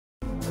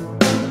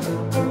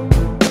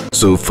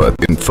Sofat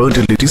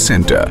Infertility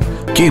Center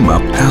came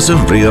up as a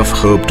ray of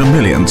hope to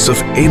millions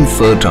of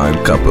infertile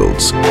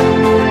couples.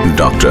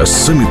 Dr.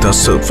 Sumita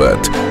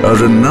Sofat, a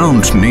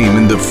renowned name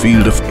in the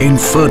field of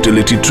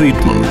infertility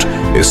treatment,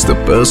 is the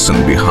person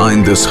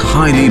behind this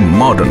highly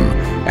modern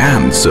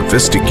and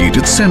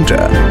sophisticated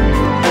center.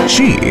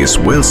 She is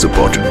well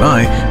supported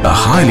by a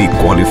highly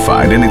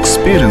qualified and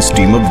experienced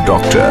team of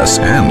doctors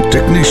and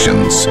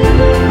technicians.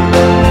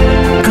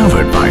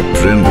 Covered by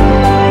print,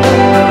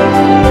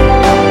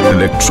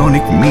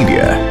 electronic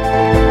media,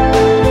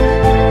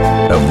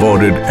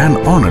 awarded and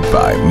honored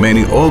by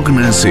many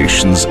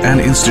organizations and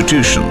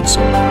institutions,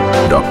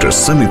 Dr.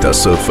 Sumita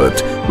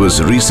Sofat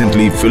was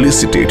recently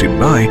felicitated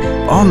by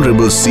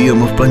Honorable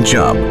CM of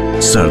Punjab,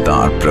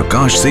 Sardar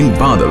Prakash Singh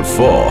Badal,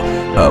 for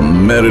a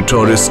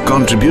meritorious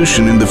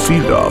contribution in the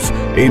field of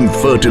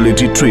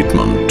infertility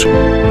treatment.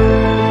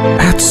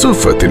 At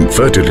Sofat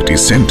Infertility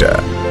Center,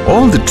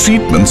 all the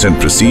treatments and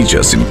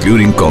procedures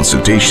including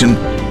consultation,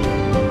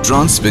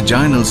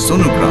 transvaginal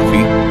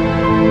sonography,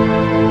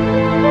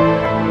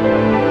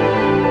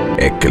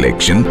 egg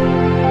collection,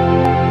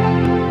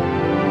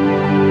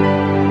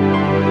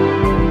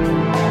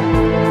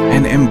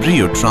 and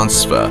embryo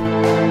transfer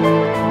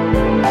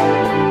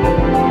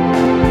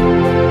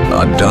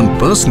are done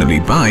personally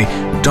by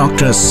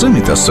Dr.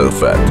 Sumita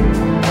Sofat.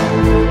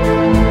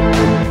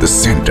 The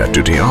center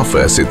today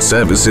offers its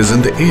services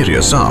in the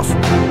areas of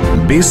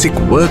basic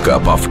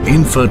workup of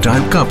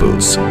infertile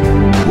couples,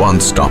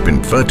 one-stop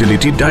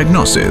infertility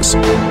diagnosis,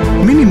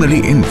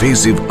 minimally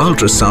invasive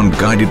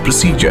ultrasound-guided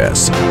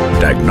procedures,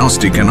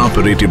 diagnostic and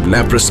operative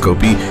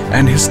laparoscopy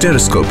and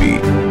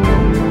hysteroscopy,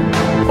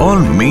 all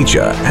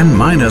major and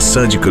minor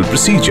surgical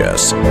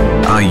procedures,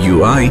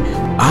 IUI,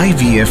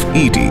 IVF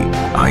ET,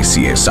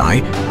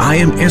 ICSI,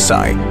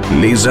 IMSI,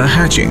 laser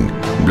hatching,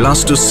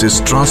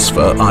 blastocyst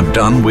transfer are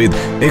done with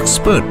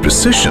expert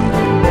precision.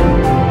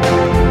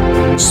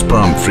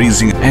 Sperm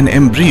freezing and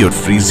embryo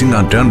freezing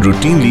are done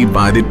routinely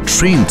by the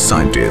trained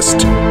scientist.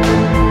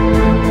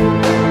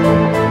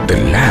 The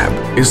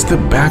lab is the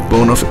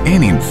backbone of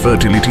any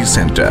infertility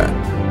center.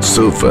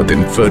 Sofat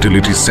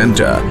Infertility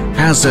Center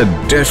has a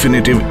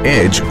definitive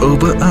edge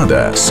over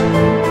others.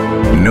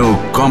 No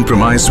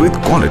compromise with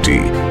quality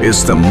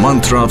is the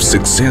mantra of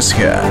success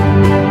here.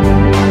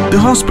 The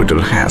hospital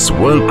has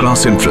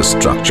world-class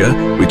infrastructure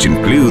which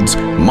includes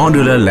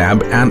modular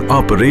lab and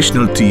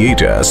operational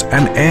theatres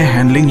and air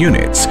handling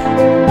units,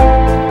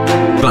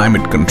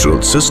 climate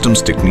control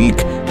systems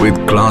technique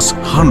with class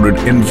 100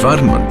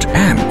 environment,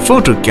 and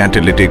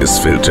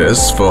photocatalytic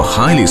filters for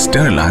highly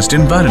sterilized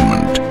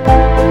environment.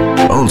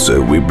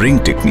 Also, we bring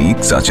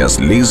techniques such as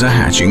laser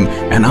hatching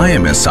and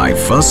IMSI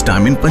first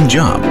time in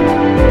Punjab.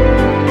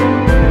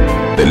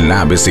 The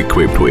lab is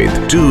equipped with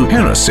 2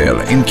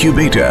 Heracell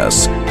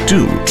incubators,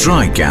 2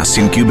 tri-gas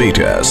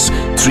incubators,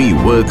 3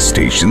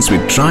 workstations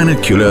with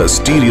trinocular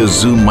stereo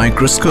zoom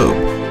microscope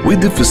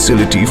with the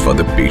facility for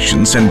the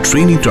patients and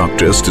training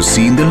doctors to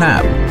see in the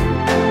lab.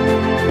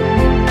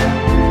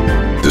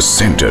 The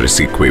center is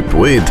equipped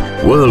with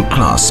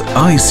world-class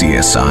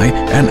ICSI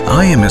and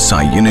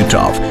IMSI unit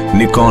of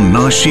Nikon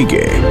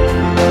Nashige.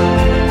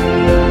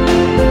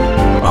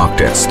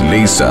 Architect's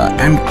laser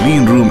and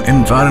clean room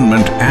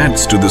environment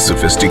adds to the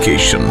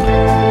sophistication.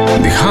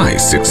 The high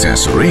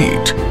success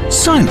rate,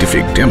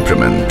 scientific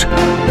temperament,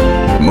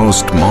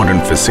 most modern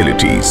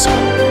facilities,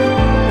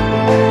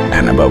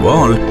 and above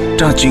all,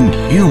 touching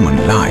human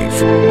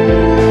life,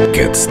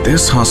 gets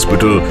this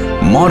hospital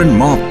more and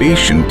more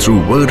patient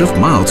through word of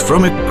mouth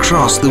from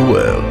across the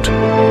world.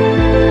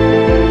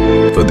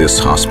 For this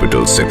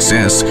hospital's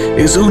success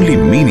is only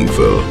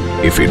meaningful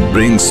if it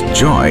brings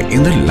joy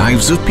in the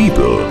lives of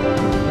people.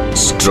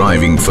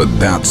 Striving for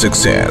that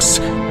success,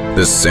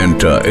 the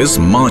center is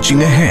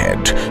marching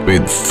ahead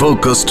with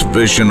focused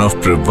vision of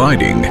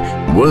providing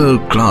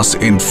world-class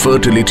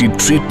infertility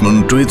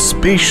treatment to its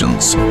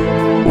patients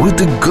with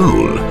the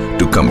goal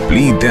to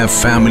complete their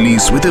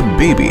families with a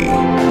baby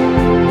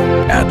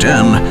at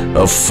an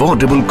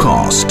affordable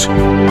cost.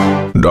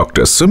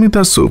 Dr.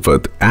 Sumita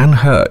Sofat and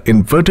her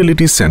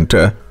infertility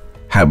center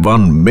have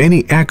won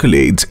many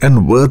accolades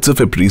and words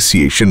of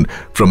appreciation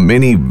from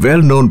many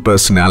well-known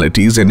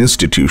personalities and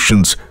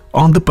institutions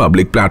on the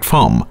public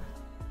platform.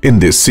 In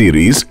this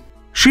series,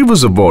 she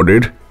was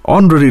awarded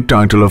honorary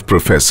title of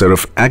Professor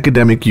of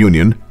Academic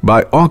Union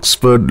by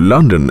Oxford,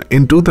 London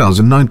in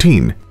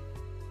 2019.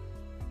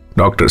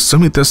 Dr.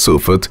 Sumita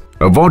Sofat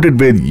awarded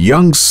with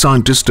Young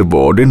Scientist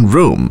Award in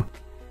Rome.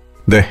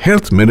 The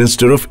Health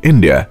Minister of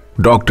India,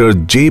 Dr.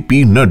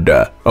 J.P.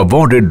 Nadda,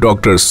 awarded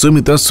Dr.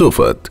 Sumita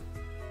Sofat.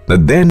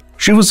 Then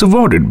she was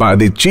awarded by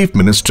the Chief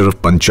Minister of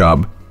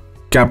Punjab,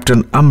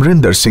 Captain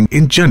Amrinder Singh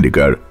in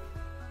Chandigarh.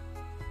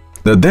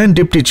 The then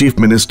Deputy Chief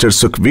Minister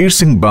Sukhbir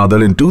Singh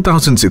Badal in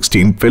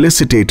 2016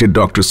 felicitated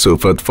Dr.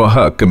 Sofat for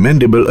her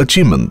commendable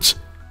achievements.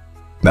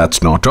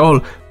 That's not all.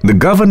 The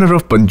Governor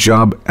of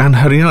Punjab and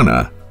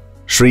Haryana,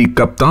 Shri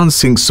Kaptan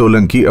Singh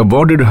Solanki,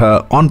 awarded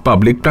her on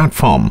public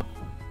platform.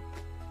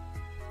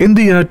 In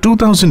the year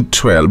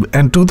 2012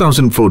 and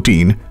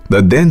 2014,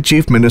 the then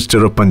Chief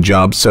Minister of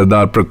Punjab,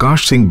 Sardar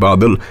Prakash Singh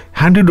Badal,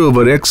 handed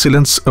over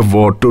Excellence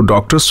Award to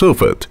Dr.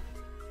 Sofat.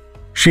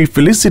 She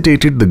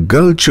felicitated the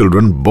girl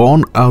children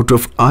born out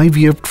of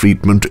IVF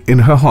treatment in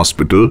her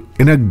hospital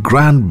in a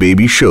grand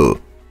baby show.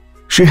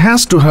 She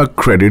has to her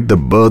credit the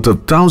birth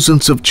of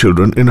thousands of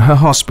children in her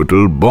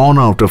hospital born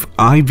out of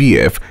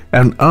IVF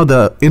and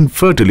other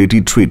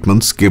infertility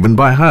treatments given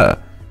by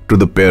her to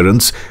the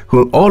parents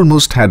who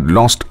almost had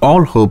lost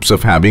all hopes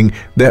of having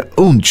their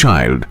own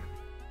child.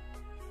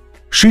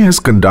 She has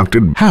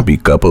conducted happy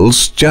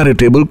couples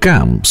charitable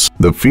camps.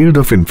 The field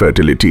of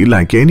infertility,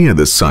 like any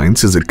other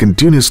science, is a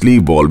continuously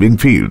evolving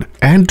field.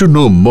 And to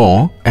know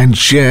more and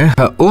share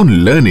her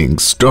own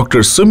learnings, Dr.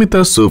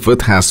 Sumita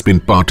Sofat has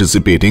been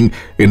participating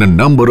in a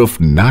number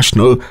of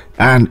national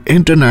and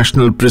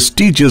international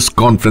prestigious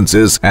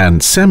conferences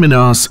and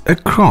seminars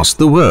across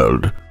the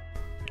world.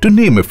 To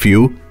name a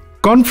few: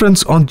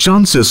 Conference on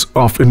Chances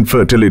of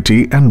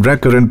Infertility and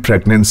Recurrent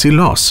Pregnancy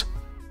Loss,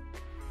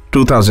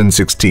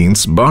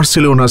 2016's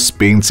Barcelona,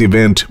 Spain's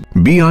event,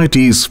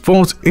 BIT's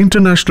 4th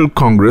International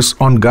Congress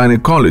on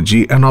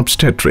Gynecology and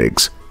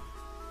Obstetrics,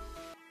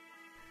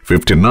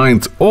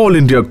 59th All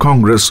India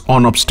Congress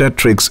on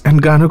Obstetrics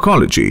and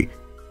Gynecology,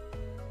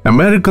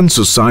 American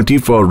Society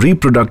for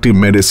Reproductive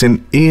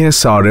Medicine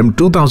ASRM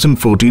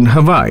 2014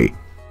 Hawaii,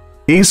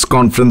 ACE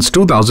Conference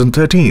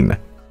 2013,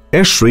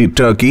 ESHRI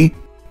Turkey,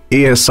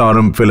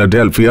 ASRM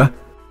Philadelphia,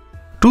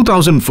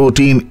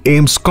 2014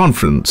 AIMS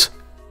Conference.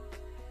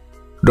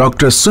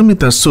 Dr.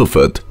 Sumita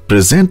Sofat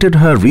presented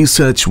her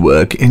research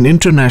work in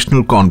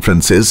international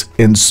conferences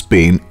in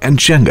Spain and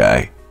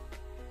Shanghai.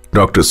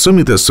 Dr.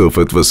 Sumita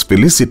Sofat was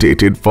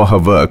felicitated for her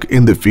work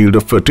in the field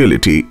of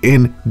fertility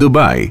in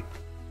Dubai.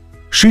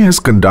 She has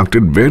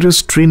conducted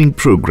various training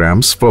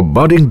programs for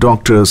budding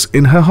doctors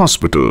in her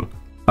hospital.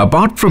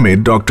 Apart from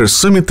it, Dr.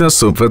 Sumita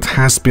Sofat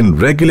has been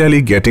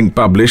regularly getting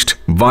published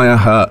via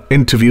her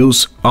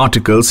interviews,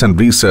 articles and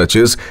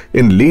researches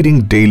in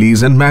leading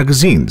dailies and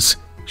magazines.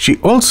 She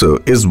also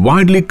is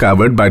widely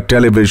covered by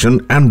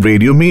television and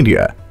radio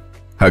media.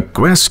 Her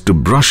quest to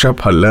brush up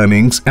her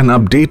learnings and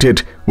update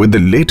it with the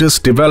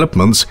latest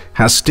developments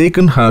has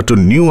taken her to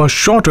newer,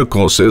 shorter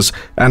courses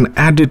and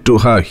added to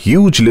her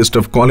huge list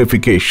of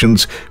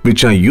qualifications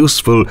which are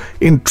useful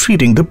in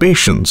treating the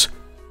patients.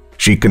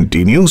 She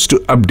continues to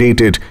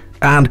update it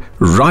and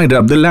ride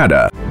up the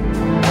ladder.